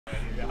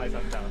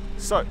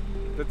So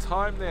the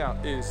time now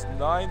is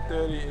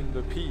 9:30 in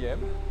the PM.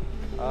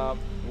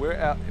 We're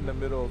out in the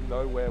middle of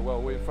nowhere.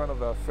 Well, we're in front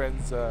of our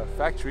friend's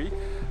factory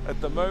at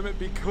the moment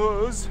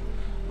because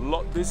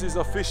this is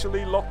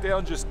officially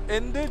lockdown just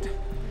ended,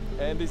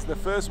 and it's the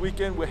first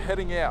weekend we're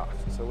heading out.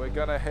 So we're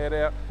gonna head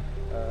out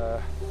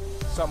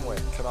somewhere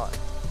tonight.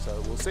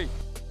 So we'll see.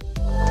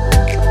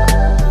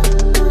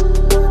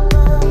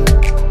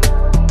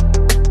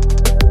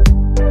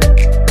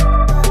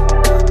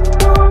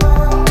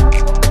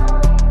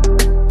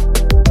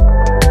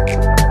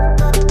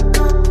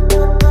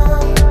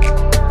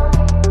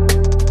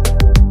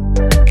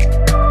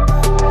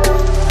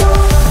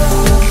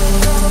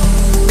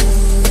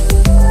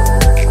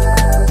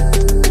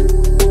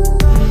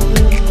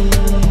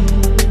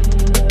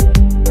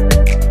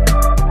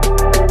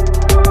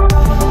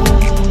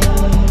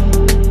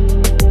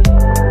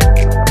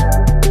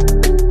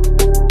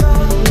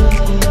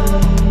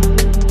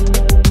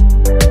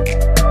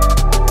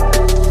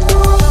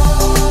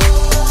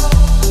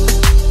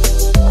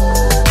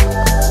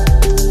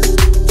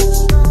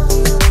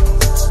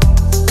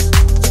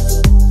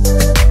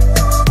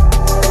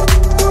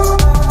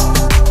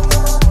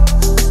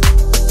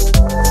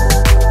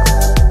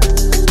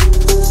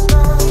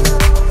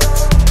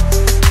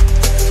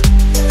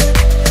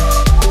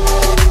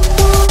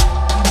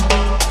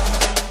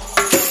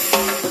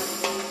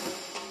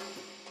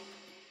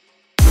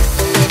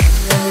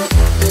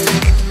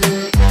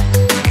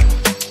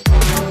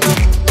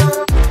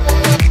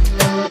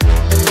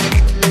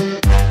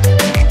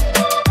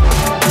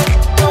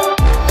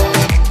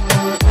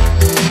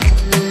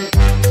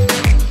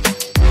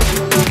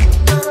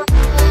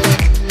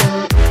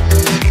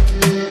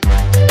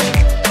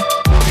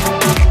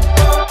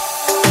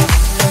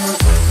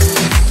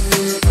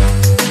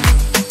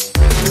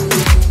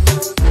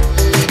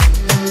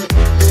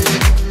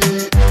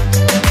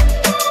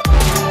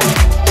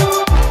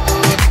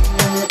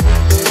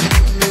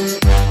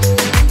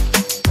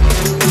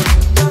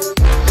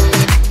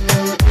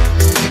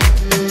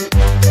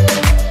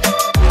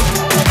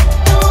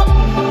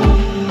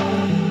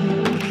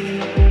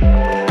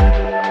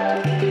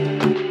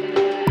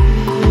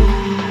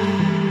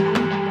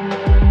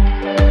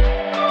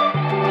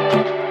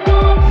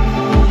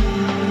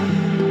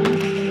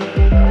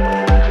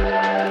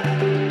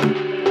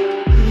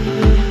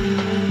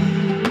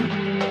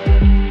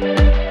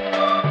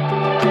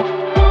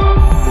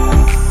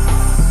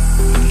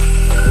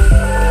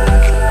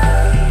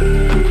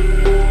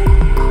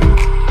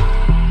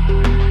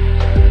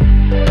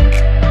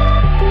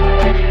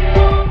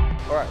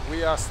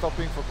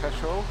 Stopping for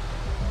petrol.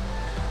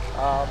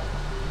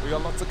 We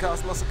got lots of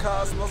cars, lots of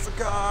cars, lots of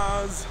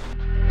cars.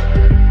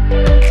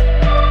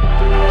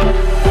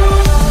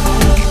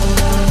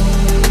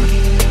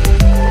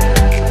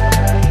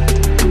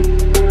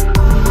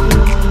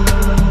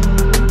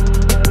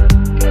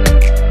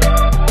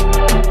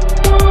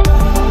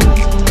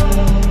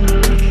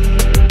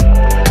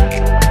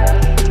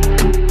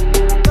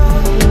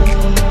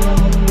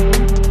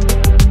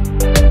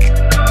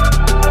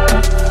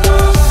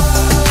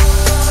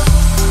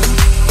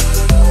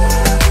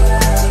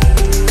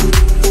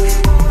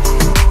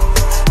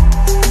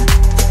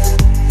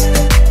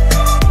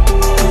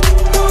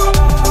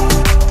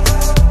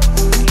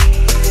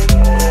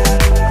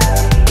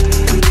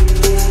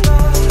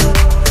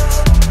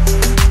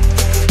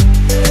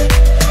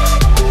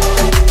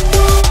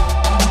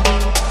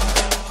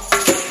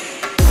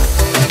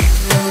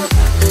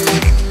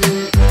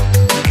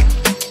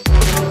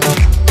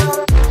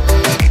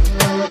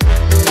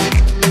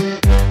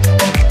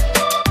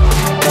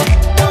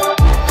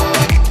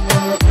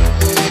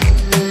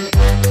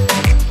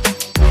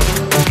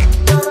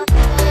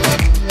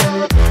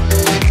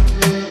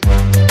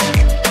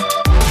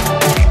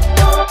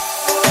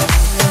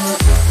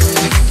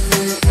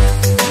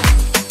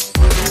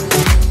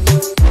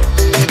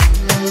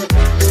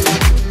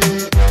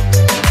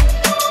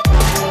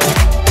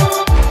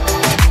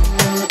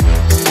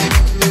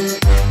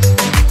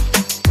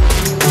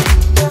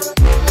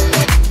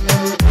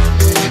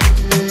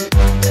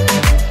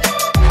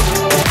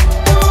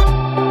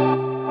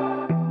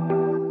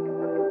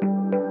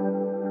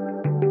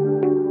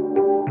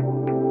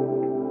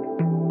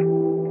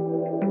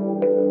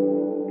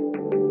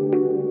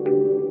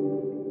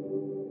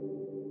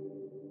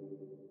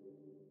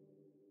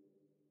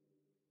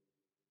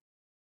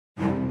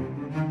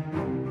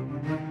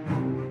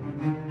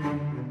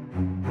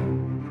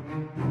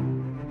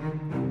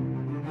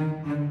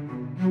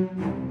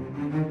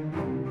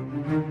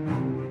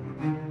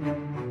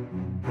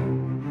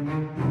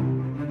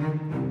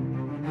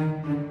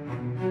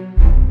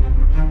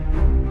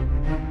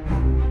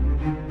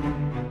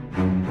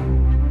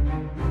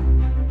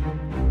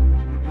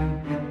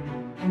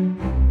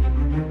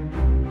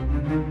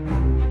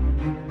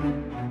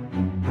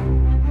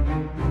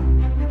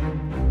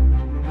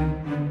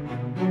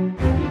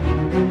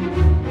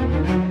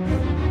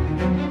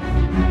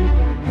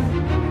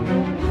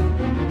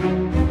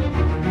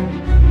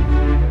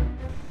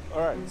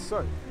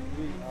 So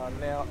we are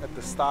now at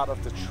the start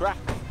of the track,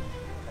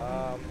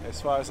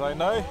 As far as I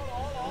know,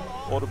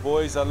 all the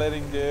boys are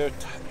letting their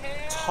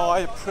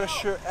tire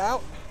pressure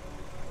out.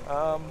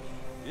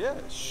 Yeah,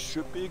 it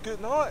should be a good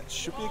night.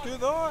 Should be a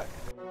good night.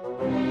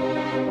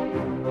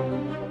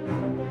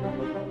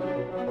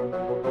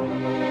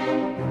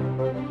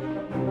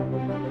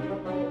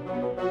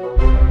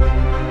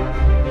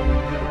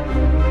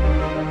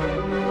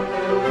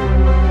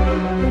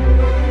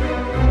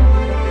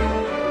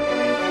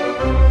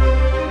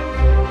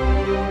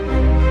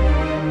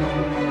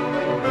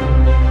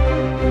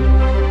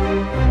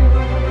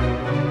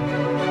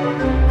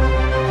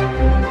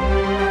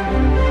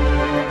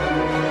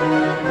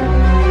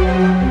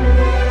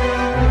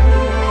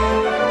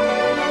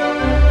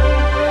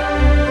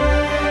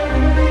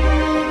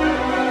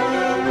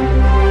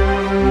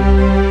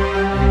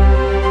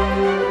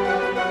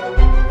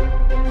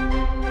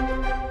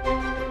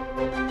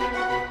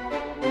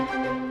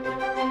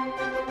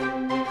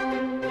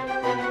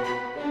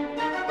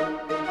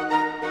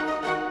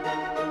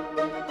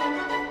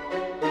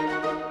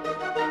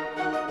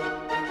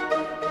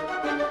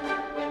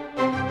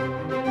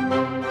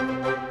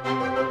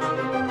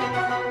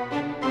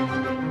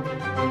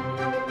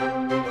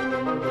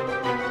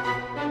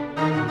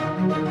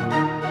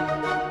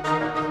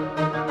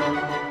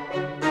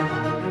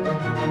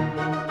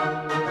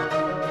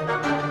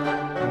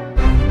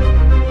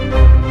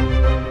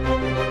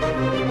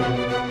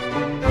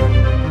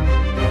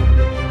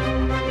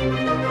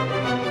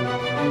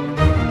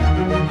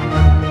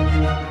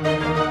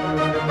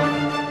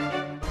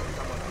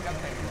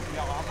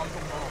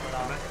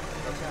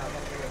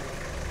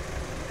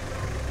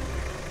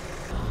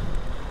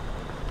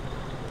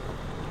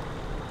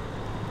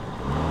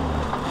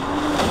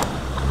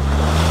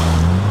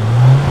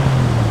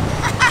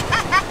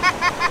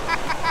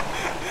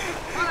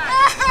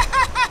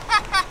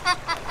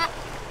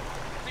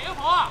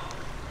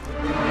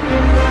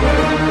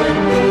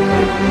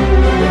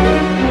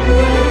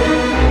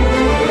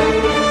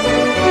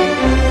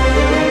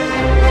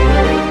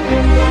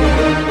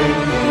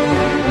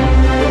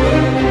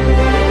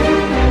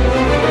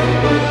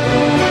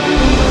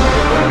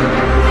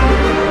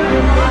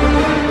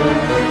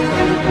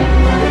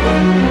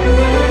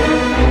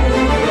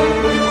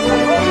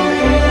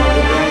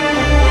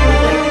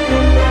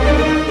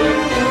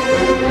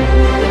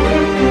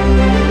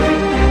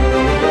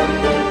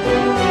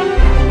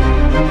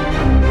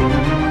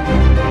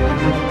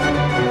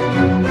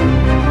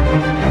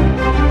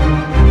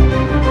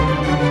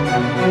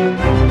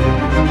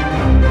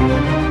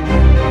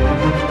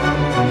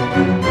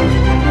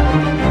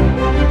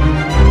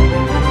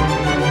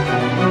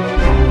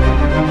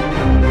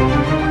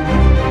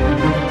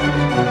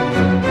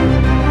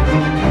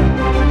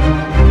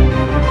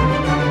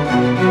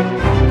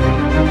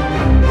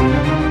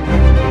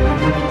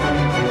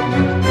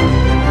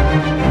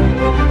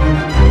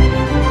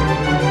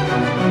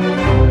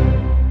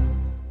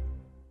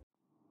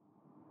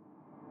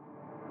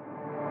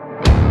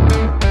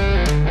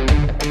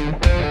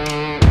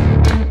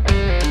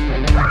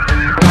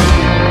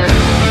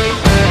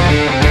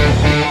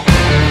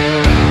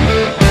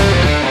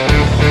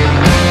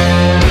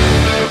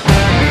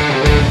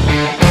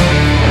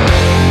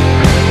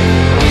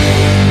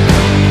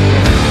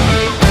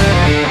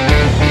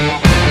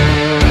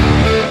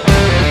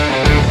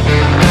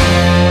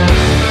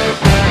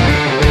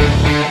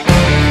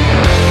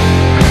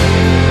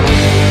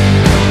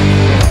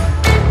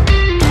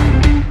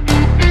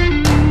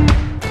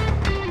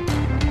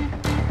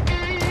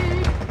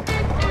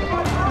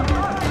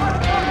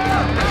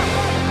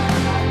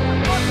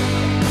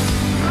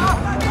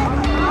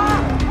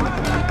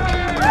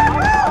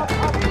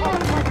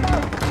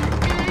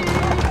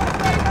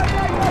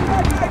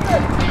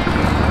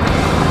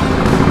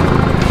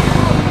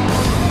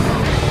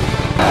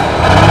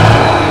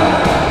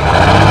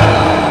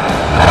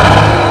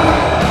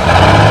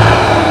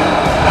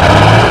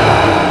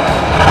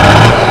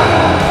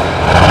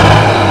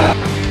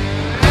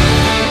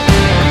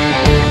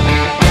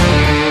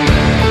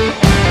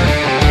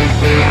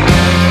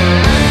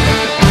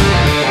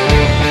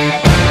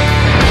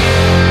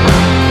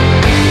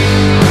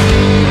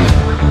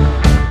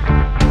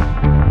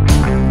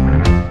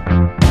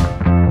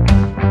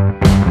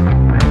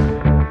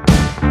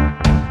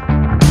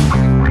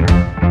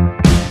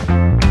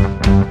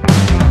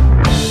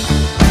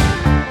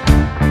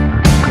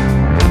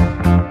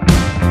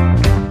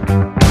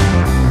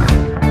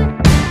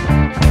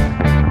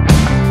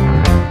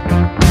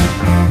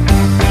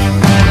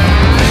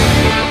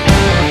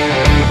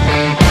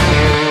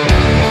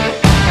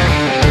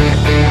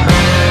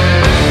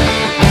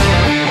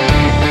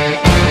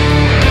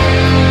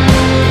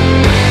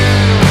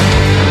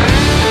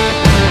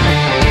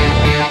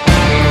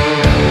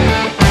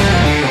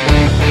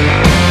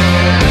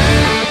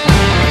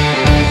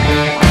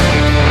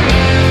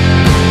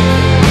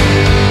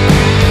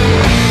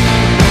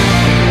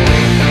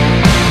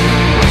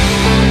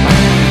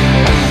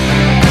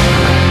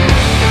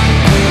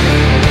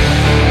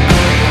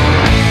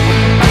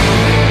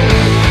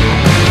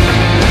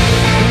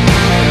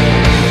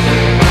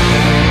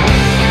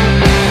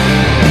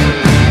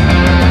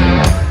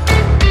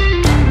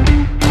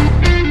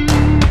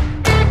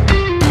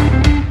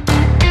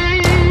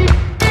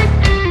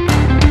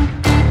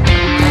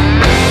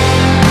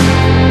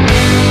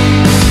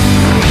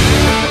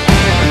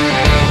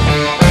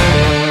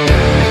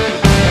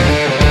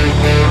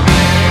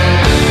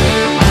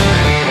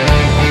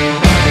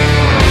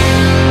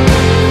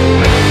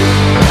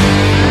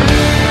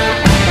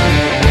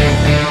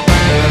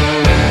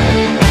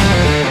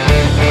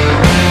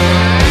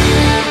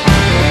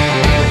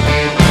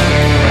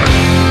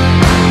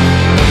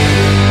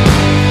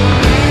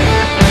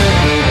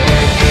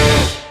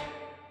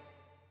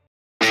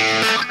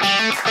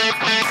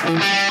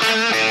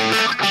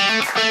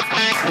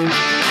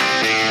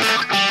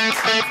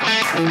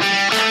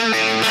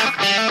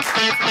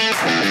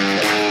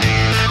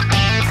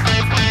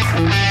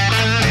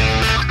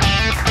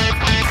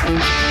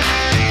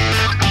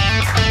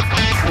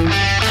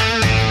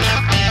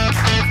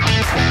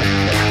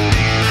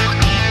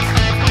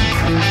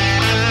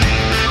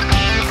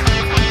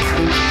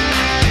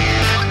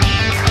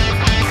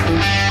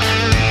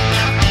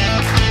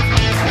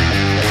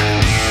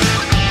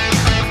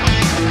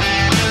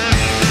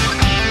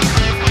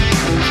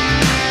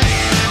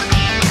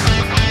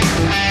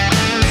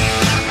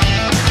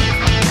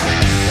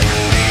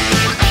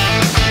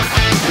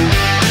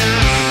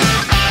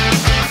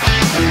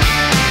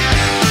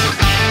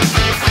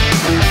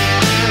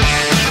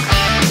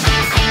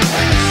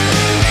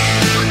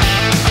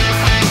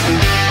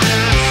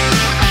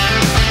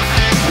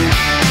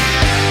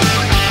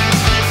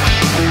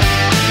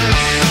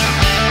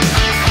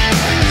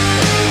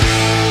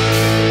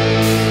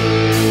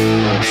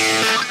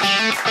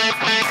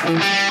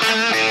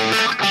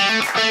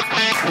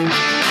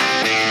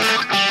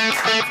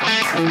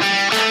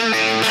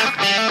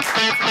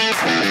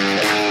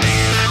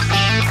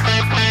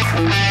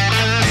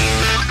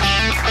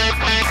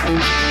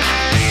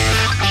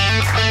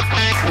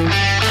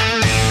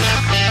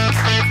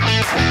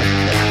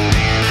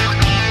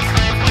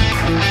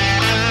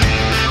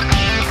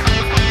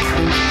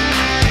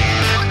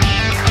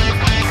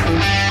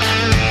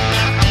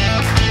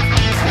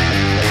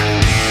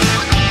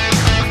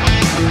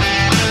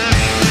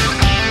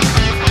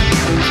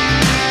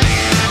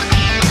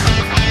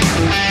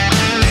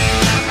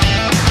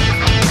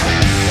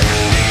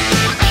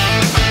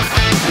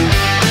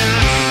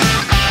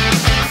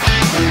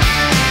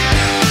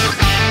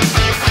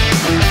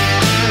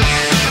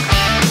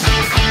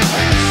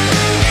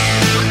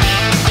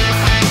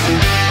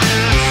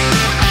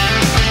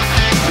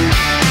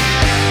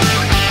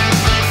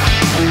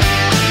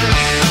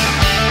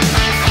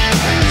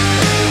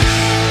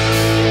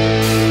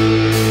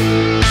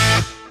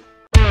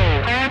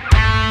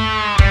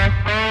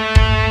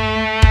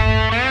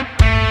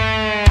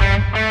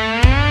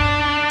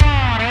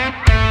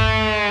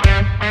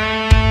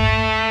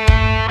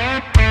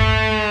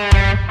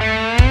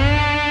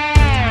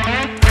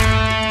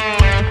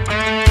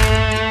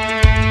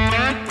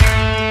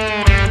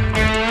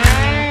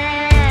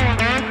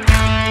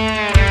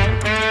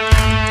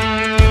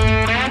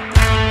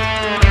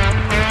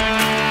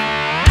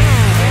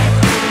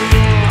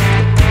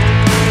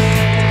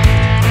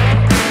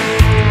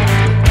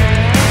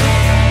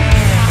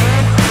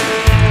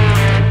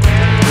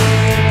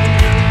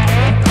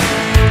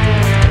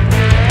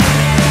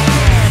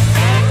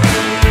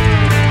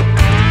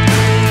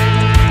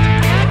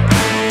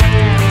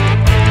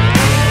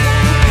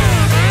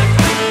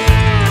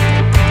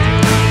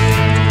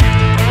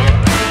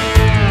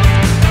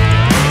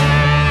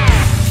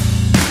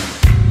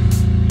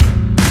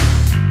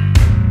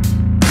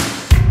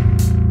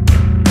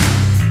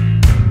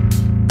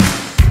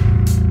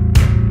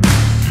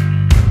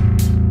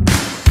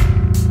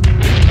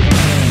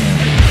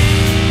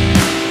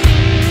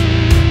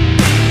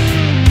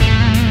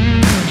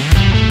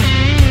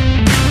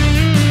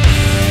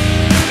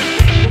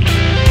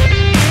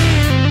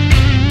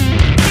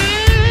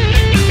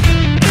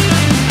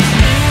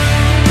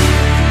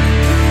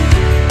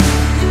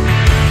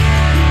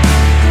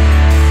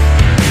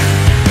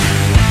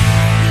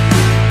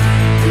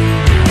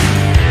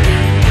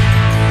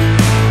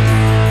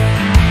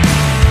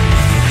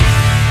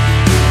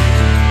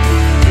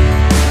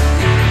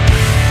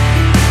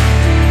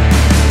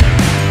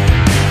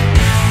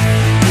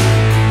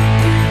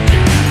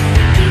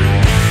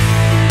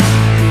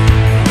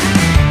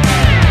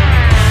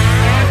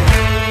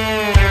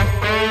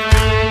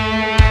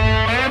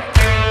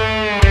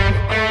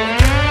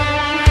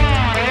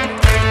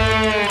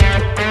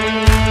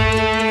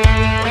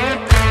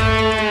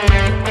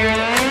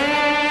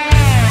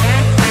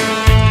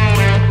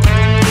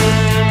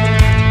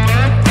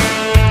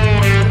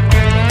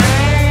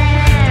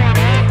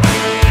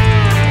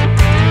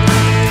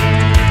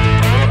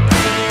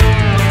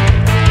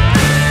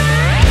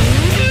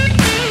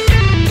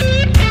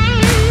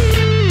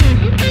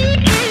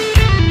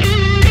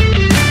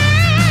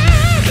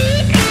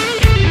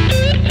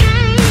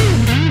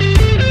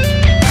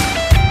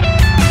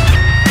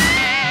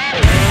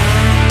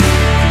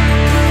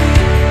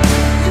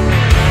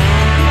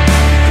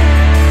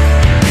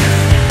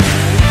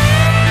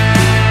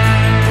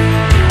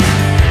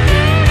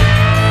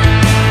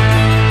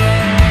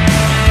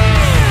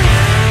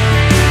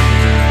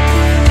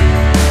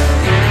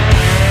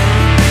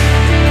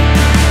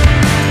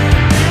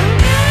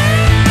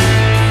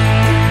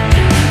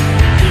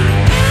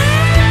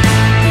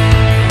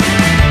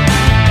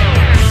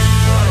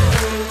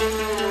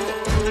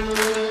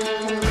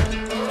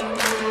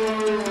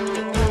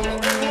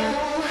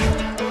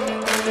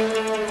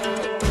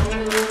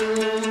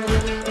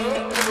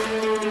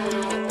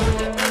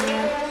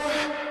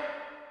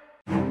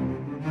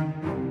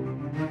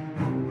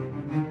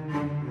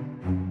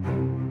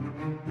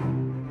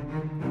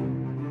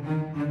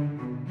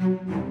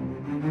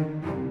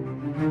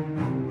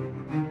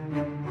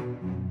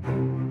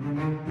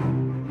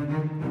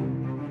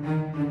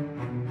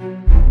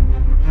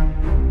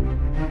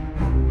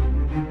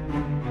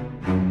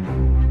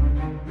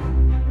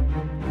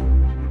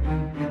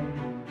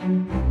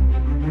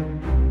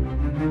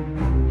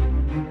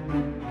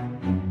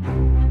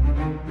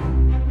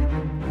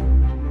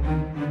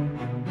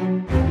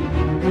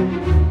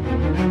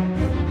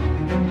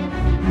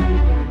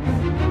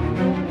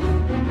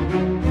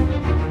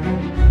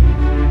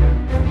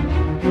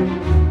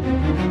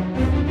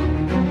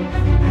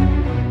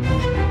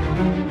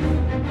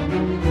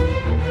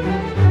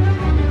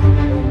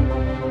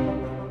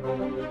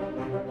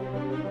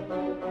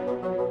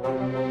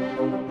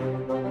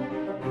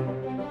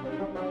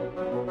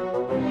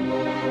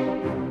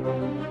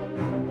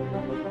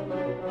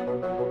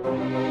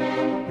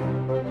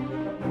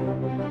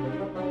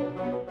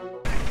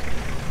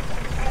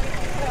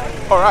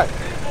 Alright,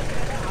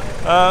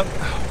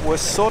 we're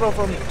sort of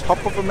on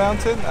top of a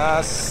mountain.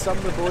 Some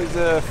of the boys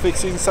are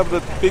fixing some of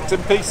the bits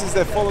and pieces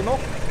that have fallen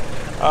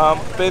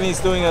off. Benny's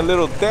doing a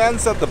little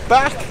dance at the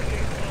back,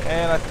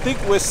 and I think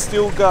we're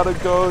still gotta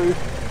go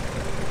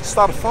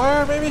start a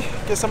fire, maybe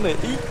get something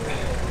to eat.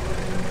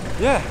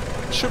 Yeah,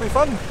 it should be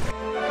fun.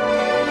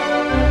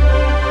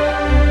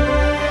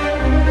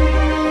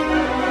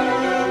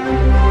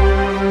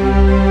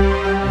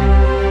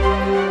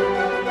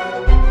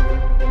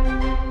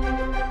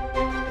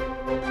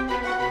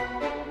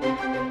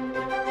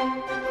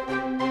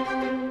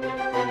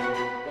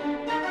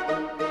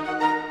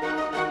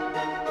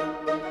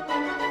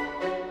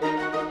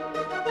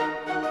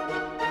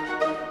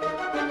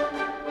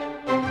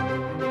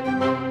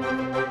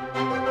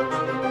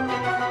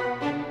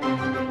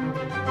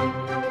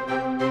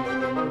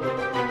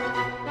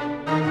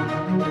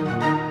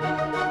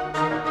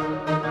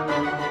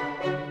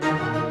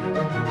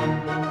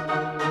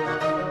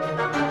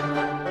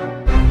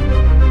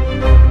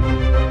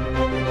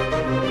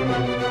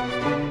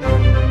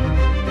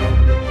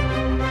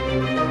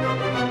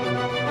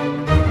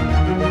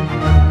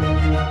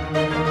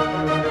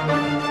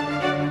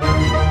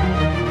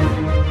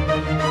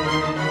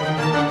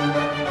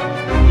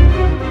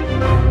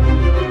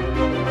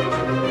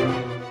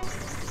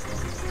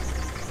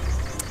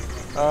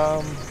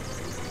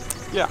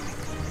 Yeah,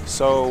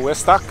 so we're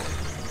stuck.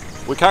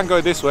 We can't go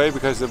this way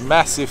because the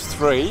massive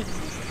tree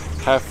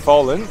have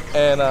fallen,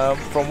 and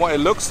from what it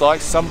looks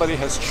like, somebody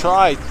has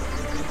tried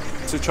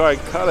to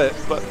cut it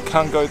but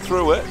can't go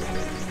through it,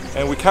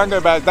 and we can't go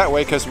back that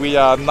way because we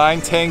are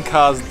 9-10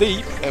 cars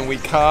deep and we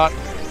can't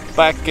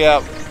back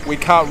out, we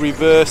can't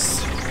reverse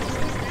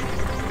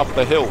up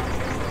the hill.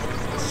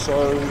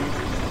 So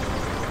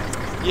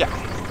yeah,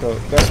 so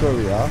that's where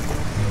we are.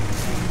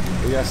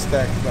 We are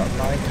stacked about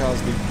 9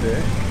 cars deep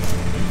there.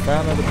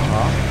 Found another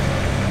path.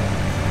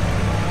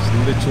 It's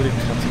literally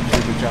cutting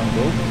through the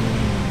jungle.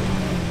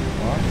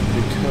 Right?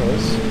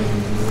 Because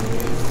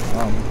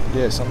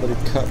yeah, somebody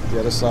cut the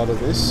other side of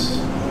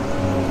this.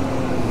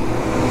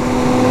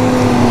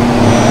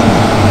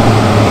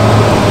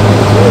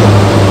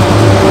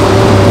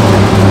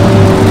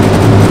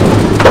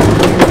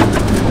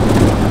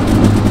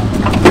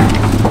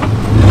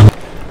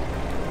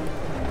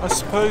 I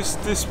suppose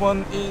this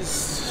one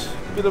is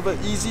a bit of an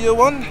easier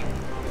one.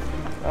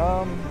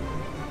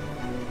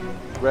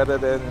 Rather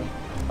than,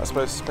 I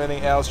suppose,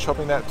 spending hours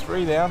chopping that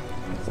tree down,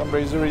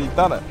 somebody's already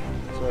done it.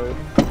 So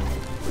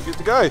we're good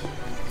to go.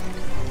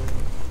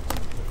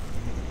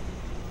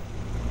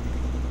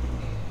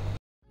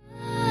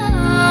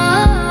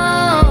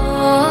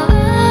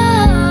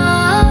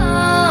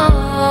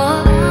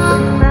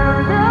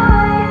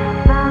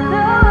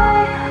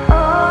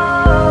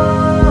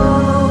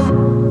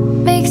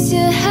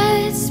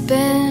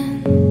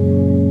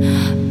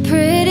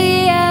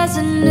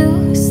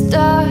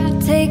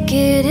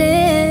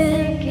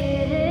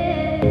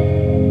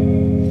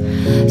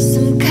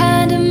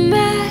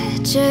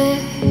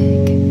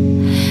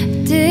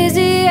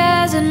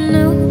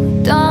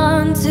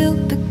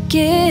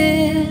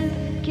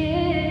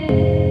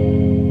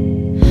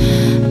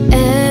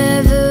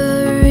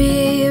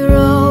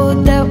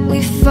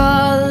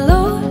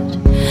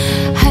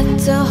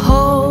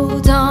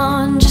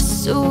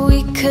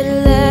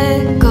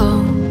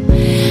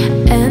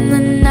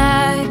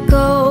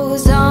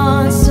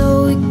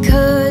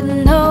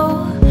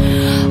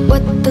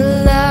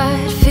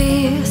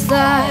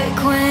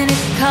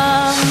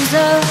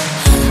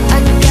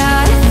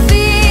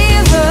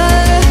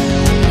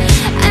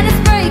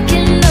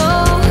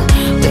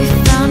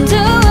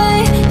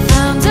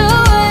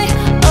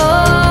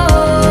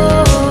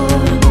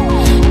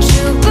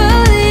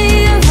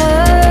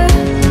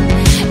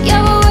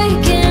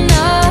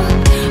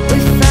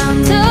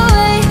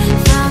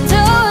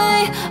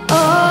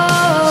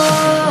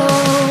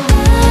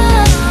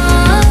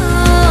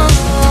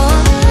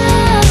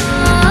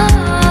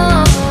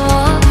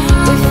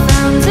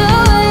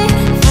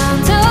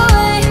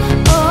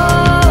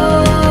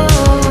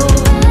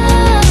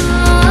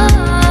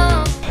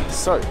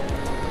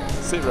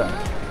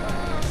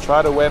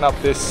 Tried to went up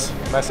this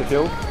massive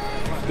hill,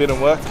 didn't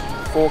work.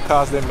 4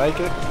 cars didn't make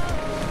it,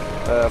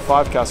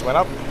 5 cars went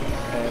up,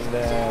 and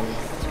then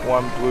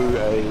one blew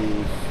a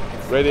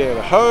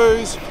radiator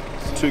hose,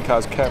 2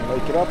 cars can't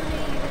make it up.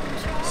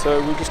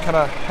 So we just kind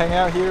of hang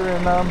out here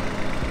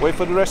and wait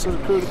for the rest of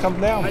the crew to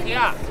come down.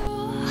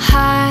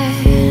 I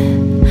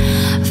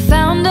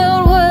found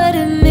out what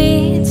it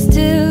means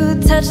to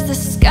touch the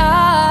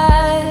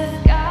sky.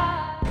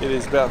 It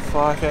is about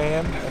 5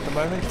 AM at the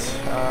moment.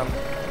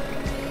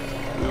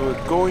 We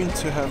were going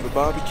to have a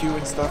barbecue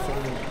and stuff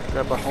and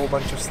grab a whole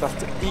bunch of stuff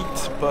to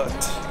eat, but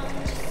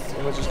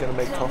we're just going to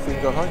make coffee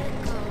and go home.